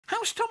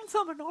How's Tom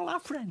Thumb and all our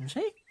friends,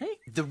 eh?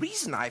 The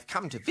reason I've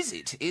come to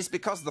visit is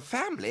because the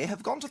family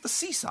have gone to the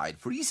seaside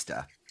for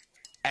Easter.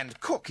 And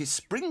Cook is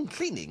spring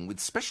cleaning with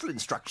special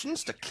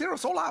instructions to clear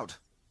us all out.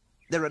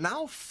 There are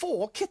now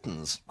 4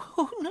 kittens.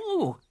 Oh,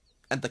 no.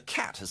 And the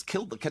cat has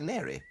killed the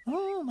canary.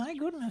 Oh, my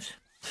goodness.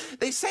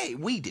 They say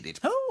we did it.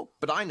 Oh.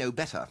 But I know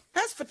better.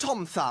 As for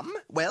Tom Thumb,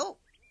 well,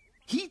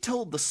 he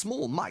told the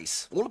small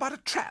mice all about a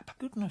trap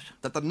Goodness.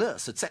 that the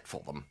nurse had set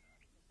for them.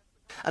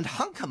 And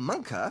Hunca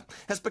Munca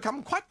has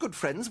become quite good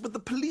friends with the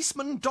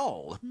Policeman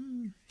doll.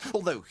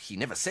 Although he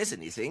never says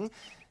anything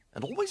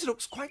and always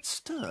looks quite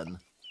stern.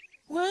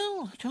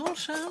 Well, it all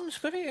sounds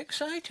very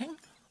exciting.